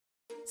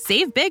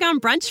Save big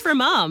on brunch for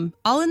mom,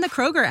 all in the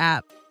Kroger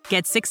app.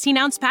 Get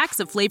 16-ounce packs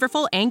of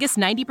flavorful Angus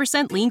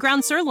 90% lean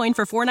ground sirloin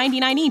for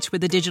 $4.99 each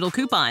with a digital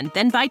coupon.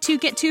 Then buy 2,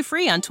 get 2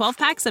 free on 12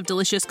 packs of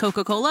delicious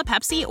Coca-Cola,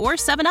 Pepsi, or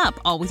 7-Up,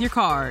 all with your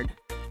card.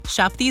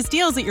 Shop these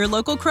deals at your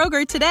local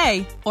Kroger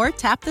today, or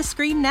tap the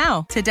screen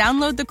now to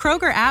download the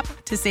Kroger app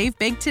to save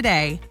big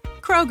today.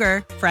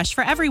 Kroger, fresh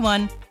for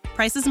everyone.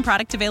 Prices and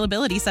product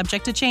availability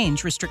subject to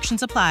change.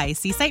 Restrictions apply.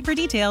 See site for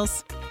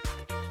details.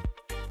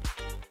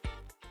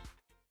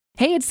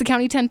 Hey, it's the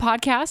County 10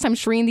 podcast. I'm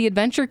Shireen, the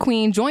Adventure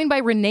Queen, joined by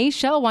Renee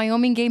Shell,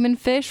 Wyoming Game and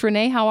Fish.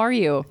 Renee, how are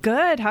you?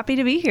 Good. Happy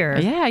to be here.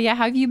 Yeah.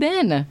 How have you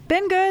been?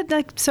 Been good.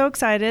 Like, so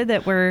excited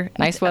that we're...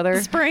 Nice weather.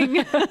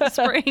 Spring.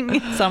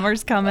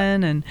 Summer's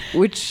coming. And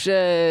which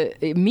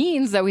it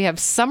means that we have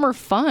summer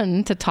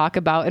fun to talk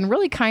about, and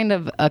really kind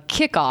of a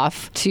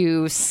kickoff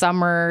to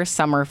summer.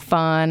 Summer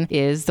fun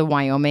is the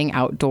Wyoming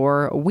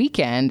Outdoor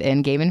Weekend,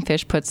 and Game and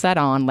Fish puts that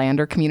on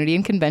Lander Community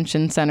and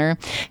Convention Center.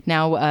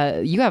 Now,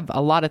 you have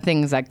a lot of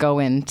things that go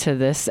into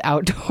this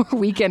outdoor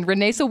weekend,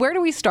 Renee. So where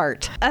do we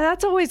start?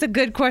 That's always a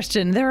good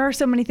question. There are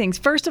so many things.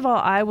 First of all,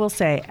 I will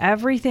say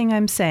everything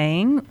I'm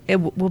saying, it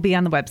will be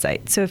on the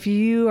website. So if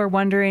you are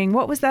wondering,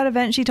 what was that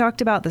event she talked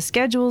about? The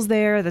schedule's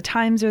there, the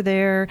times are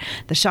there,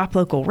 the shop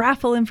local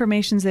raffle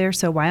information's there.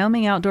 So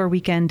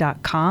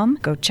WyomingOutdoorWeekend.com.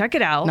 Go check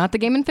it out. Not the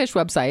Game and Fish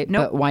website,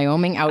 but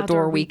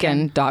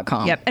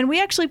WyomingOutdoorWeekend.com. Yep. And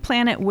we actually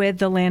plan it with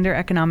the Lander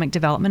Economic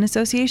Development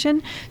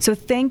Association. So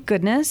thank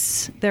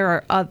goodness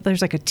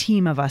there's like a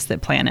team of us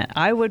that plan it.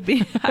 I would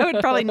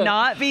probably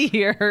not be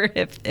here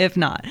if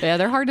not. Yeah,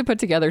 they're hard to put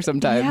together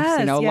sometimes.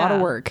 Yes, a lot of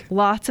work.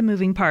 Lots of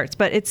moving parts,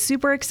 but it's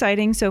super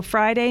exciting. So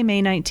Friday,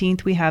 May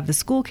 19th, we have the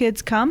school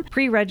kids come,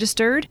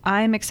 pre-registered.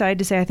 I'm excited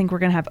to say I think we're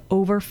going to have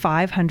over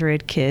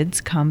 500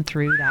 kids come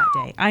through that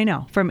day. I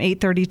know, from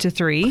 8:30 to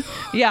 3.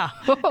 Yeah,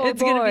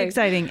 it's going to be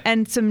exciting.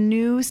 And some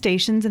new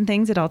stations and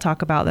things that I'll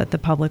talk about that the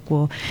public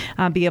will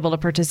be able to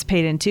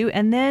participate into.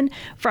 And then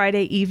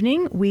Friday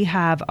evening, we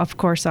have, of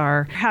course,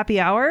 our happy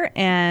hour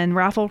and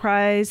raffle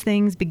prize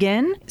things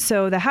begin.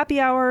 So the happy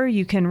hour,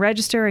 you can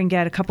register and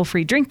get a couple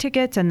free drink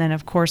tickets, and then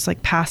of course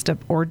like pasta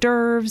hors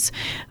d'oeuvres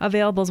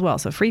available as well.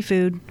 So free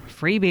food,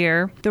 free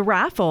beer. The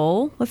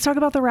raffle, let's talk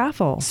about the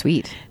raffle.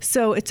 Sweet.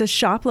 So it's a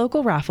shop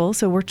local raffle.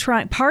 So we're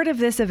trying, part of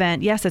this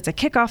event, yes, it's a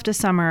kickoff to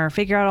summer,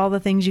 figure out all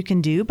the things you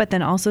can do, but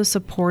then also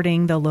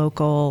supporting the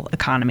local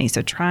economy.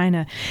 So trying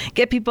to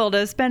get people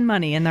to spend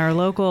money in their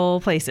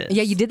local places.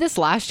 Yeah, you did this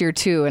last year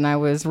too, and I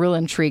was real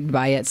intrigued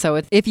by it.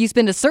 So if you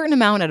spend a certain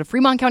amount at a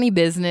Fremont County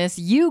business,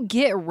 you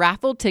get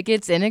raffle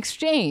tickets in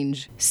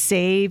exchange.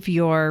 Save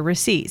your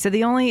receipt. So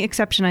the only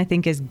exception I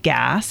think is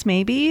gas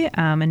maybe,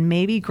 and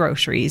maybe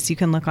groceries. You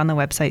can look on the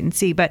website and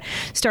see. But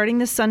starting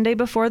this Sunday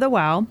before the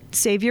WOW,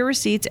 save your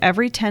receipts.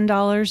 Every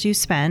 $10 you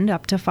spend,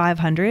 up to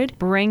 $500,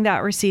 bring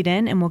that receipt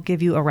in and we'll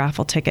give you a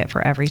raffle ticket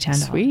for every $10.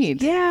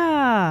 Sweet.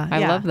 Yeah. I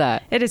love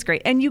that. It is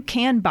great. And you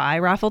can buy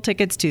raffle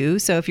tickets too.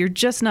 So if you're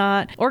just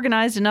not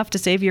organized enough to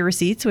save your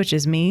receipts, which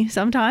is me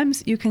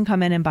sometimes, you can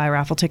come in and buy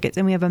raffle tickets.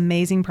 And we have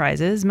amazing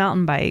prizes: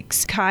 mountain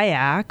bikes,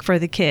 kayak for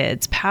the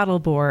kids,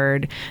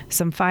 paddleboard,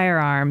 some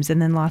firearms,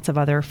 and then lots of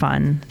other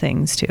fun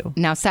things too.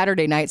 Now,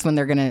 Saturday nights when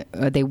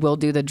they will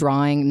do the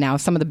drawing. Now,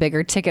 some of the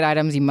bigger ticket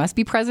items, you must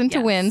be present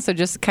to win. So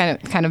just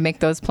kind of make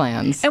those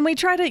plans. And we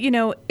try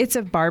to, it's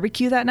a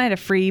barbecue that night, a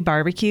free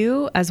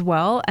barbecue as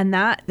well. And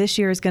that this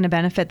year is going to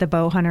benefit the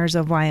bow hunters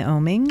of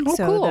Wyoming. Oh,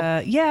 so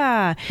cool.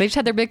 Yeah. They just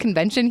had their big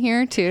convention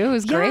here too. It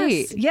was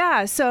great.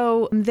 Yeah.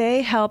 So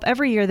they help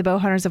every year. The bow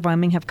hunters of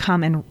Wyoming have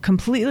come and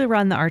completely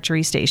run the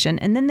archery station.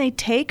 And then they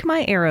take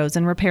my arrows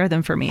and repair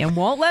them for me and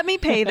won't let me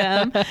pay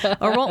them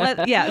or won't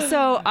let. Yeah.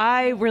 So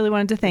I really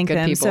wanted to thank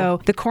them. People.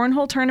 So the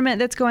cornhole tournament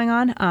that's going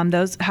on,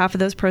 half of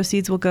those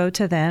proceeds will go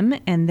to them.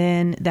 And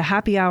then the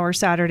happy hour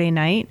Saturday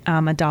night,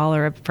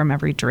 $1 from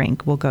every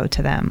drink will go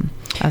to them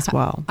as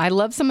well. I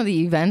love some of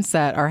the events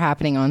that are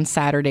happening on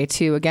Saturday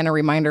too. Again, a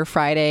reminder,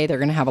 Friday, they're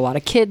going to have a lot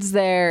of kids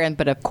there.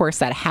 But of course,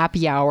 that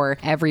happy hour,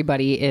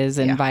 everybody is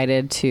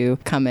invited to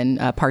come and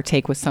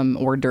partake with some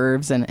hors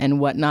d'oeuvres and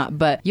whatnot.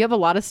 But you have a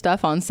lot of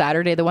stuff on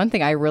Saturday. The one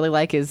thing I really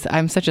like is,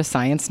 I'm such a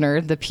science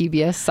nerd, the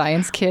PBS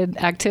Science Kid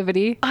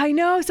activity. I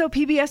know. So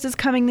PBS is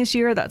coming this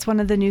year. That's one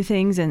of the new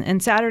things.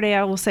 And Saturday,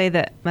 I will say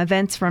that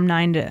events from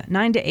 9 to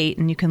 8,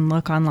 and you can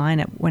look online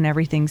at when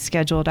everything's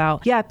scheduled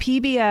out. Yeah,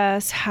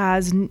 PBS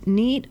has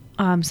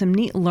some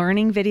neat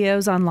learning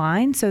videos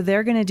online. So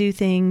they're going to do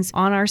things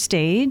on our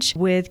stage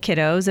with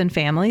kiddos and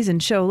families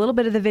and show a little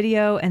bit of the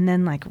video and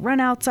then like run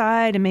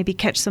outside and maybe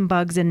catch some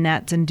bugs in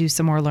nets and do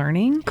some more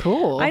learning.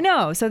 Cool. I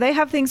know. So they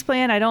have things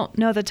planned. I don't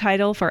know the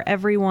title for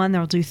everyone.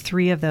 They'll do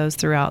 3 of those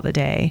throughout the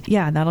day.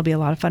 Yeah, that'll be a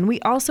lot of fun. We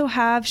also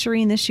have,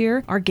 Shireen, this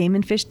year, our Game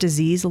and Fish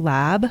Disease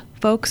Lab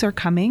folks are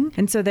coming.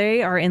 And so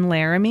they are in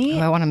Laramie.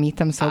 Oh, I want to meet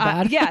them so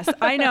bad. Yes,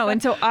 I know.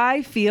 And so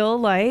I feel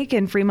like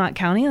in Fremont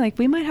County, like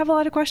we might have a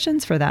lot of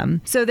questions for them.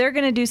 them. So they're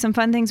going to do some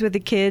fun things with the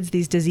kids,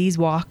 these disease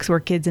walks where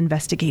kids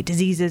investigate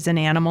diseases in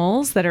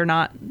animals that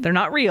they're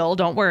not real.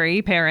 Don't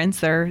worry, parents,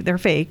 they're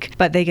fake,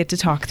 but they get to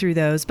talk through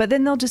those. But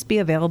then they'll just be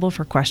available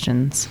for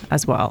questions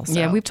as well. So.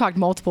 Yeah, we've talked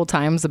multiple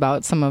times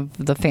about some of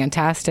the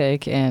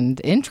fantastic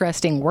and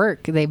interesting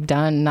work they've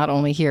done, not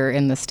only here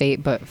in the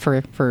state, but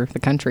for the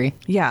country.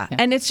 Yeah.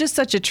 And it's just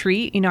such a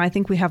treat. I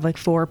think we have like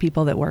 4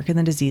 people that work in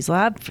the disease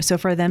lab. So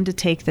for them to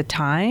take the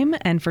time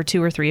and for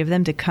 2 or 3 of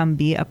them to come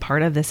be a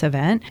part of this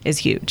event is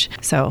huge.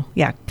 So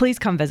yeah, please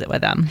come visit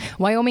with them.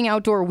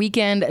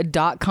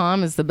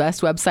 WyomingoutdoorWeekend.com is the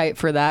best website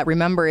for that.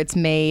 Remember, it's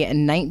May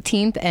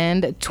 19th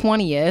and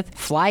 20th.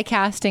 Fly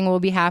casting will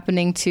be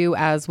happening too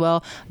as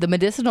well. The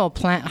medicinal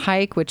plant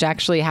hike, which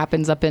actually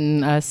happens up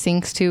in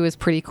Sinks too, is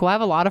pretty cool. I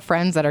have a lot of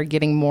friends that are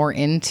getting more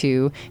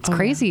into. It's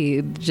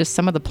crazy, just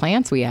some of the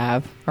plants we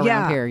have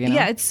around here.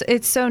 Yeah,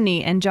 it's so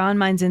neat. And John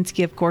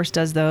Mindzinski, of course,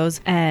 does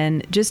those.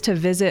 And just to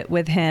visit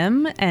with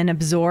him and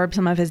absorb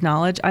some of his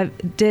knowledge, I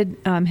did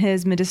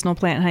his medicinal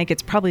plant hike.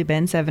 It's probably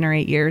been 7 or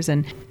 8 years,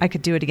 and I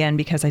could do it again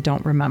because I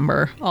don't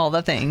remember all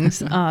the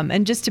things.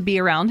 And just to be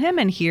around him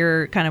and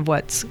hear kind of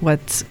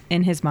what's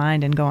in his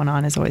mind and going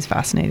on is always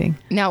fascinating.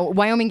 Now,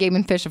 Wyoming Game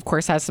and Fish, of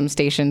course, has some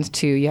stations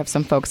too. You have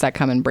some folks that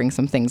come and bring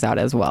some things out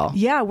as well.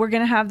 Yeah, we're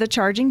going to have the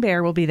Charging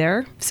Bear will be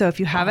there. So if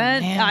you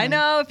haven't,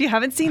 if you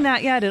haven't seen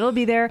that yet, it'll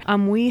be there.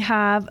 We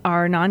have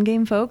our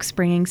non-game folks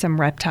bringing some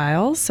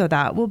reptiles. So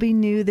that will be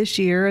new this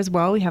year as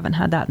well. We haven't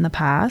had that in the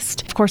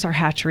past. Of course, our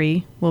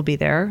hatchery will be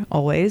there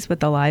always with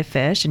the live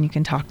fish. And you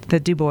can talk to the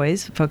Du Bois,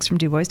 folks from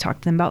Du Bois,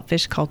 talk to them about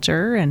fish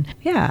culture. And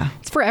yeah.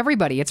 It's for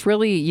everybody. It's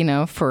really,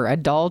 for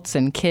adults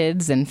and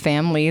kids and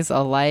families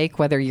alike,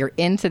 whether you're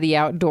into the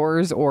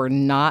outdoors or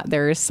not,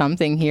 there is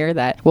something here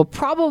that will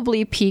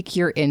probably pique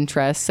your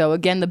interest. So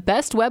again, the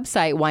best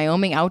website,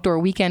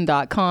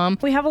 WyomingoutdoorWeekend.com.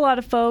 We have a lot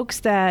of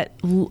folks that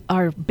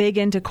are big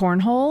into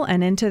cornhole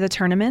and into the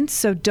tournaments.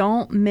 So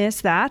don't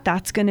miss that.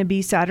 That's going to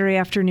be Saturday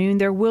afternoon.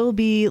 There will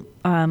be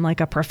like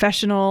a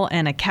professional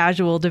and a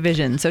casual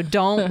division. So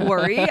don't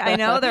worry. I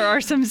know there are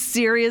some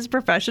serious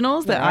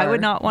professionals that I would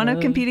not want to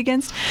compete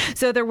against.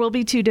 So there will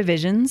be 2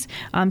 divisions.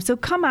 So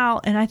come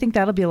out, and I think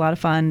that'll be a lot of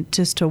fun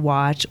just to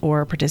watch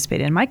or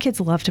participate in. My kids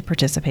love to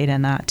participate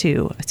in that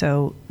too.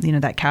 So,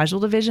 that casual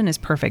division is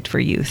perfect for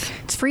youth.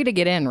 It's free to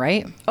get in,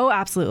 right? Oh,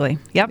 absolutely.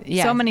 Yep.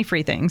 Yeah. So many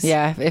free things.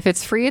 Yeah. If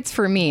it's free, it's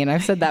for me. And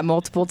I've said that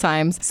multiple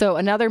times. So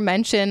another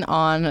mention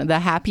on the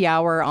happy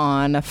hour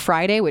on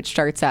Friday, which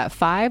starts at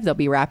 5. They'll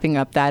be wrapping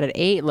up that at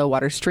 8. Low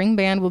Water String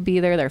Band will be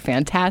there. They're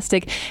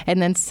fantastic.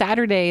 And then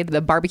Saturday,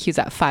 the barbecue's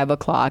at 5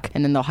 o'clock.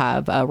 And then they'll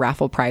have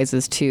raffle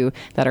prizes too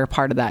that are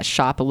part of that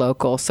shop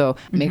local. So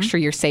make sure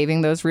you're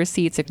saving those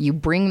receipts. If you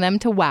bring them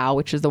to WOW,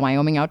 which is the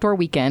Wyoming Outdoor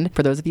Weekend,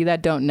 for those of you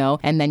that don't know,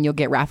 and then you'll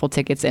get raffle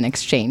tickets in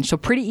exchange. So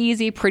pretty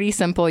easy, pretty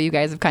simple. You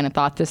guys have kind of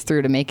thought this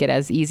through to make it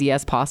as easy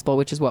as possible,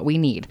 which is what we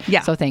need.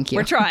 Yeah. So thank you.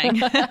 We're trying.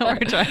 We're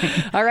trying.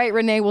 All right,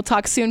 Renee, we'll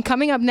talk soon.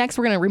 Coming up next,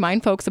 we're going to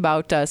remind folks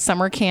about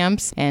summer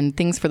camps and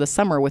things for the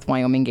summer with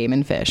Wyoming Game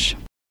and Fish.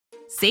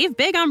 Save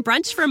big on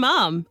brunch for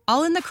mom,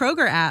 all in the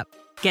Kroger app.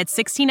 Get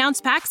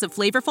 16-ounce packs of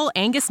flavorful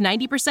Angus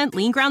 90%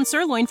 lean ground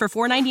sirloin for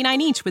 $4.99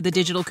 each with a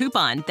digital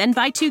coupon. Then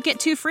buy 2, get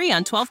 2 free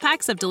on 12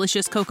 packs of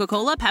delicious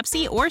Coca-Cola,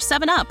 Pepsi, or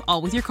 7-Up,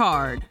 all with your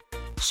card.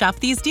 Shop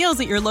these deals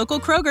at your local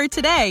Kroger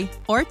today,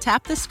 or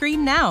tap the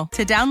screen now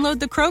to download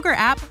the Kroger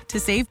app to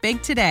save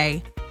big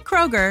today.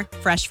 Kroger,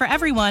 fresh for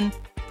everyone.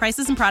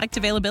 Prices and product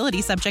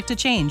availability subject to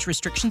change.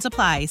 Restrictions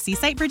apply. See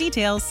site for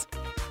details.